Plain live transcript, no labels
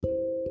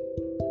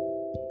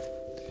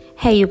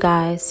Hey, you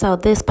guys. So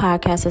this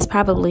podcast is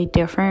probably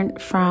different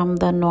from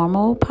the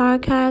normal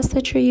podcast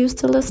that you're used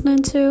to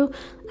listening to.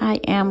 I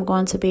am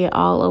going to be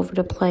all over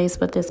the place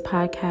with this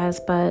podcast,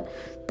 but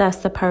that's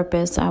the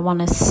purpose. I want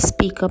to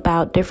speak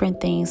about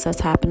different things that's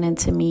happening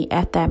to me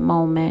at that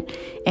moment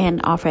and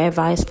offer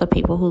advice for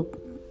people who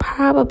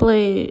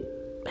probably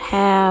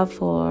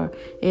have or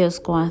is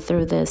going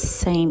through this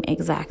same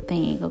exact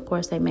thing. Of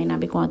course, they may not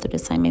be going through the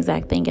same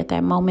exact thing at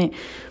that moment,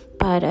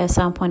 but at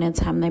some point in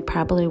time, they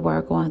probably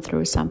were going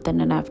through something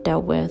that I've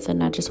dealt with,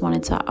 and I just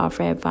wanted to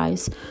offer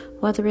advice,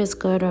 whether it's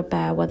good or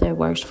bad, whether it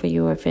works for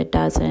you or if it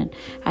doesn't.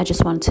 I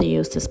just wanted to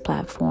use this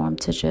platform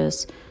to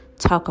just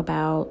talk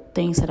about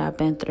things that I've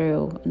been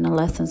through and the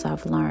lessons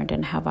I've learned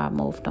and how I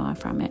moved on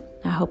from it.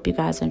 I hope you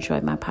guys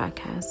enjoyed my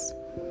podcast.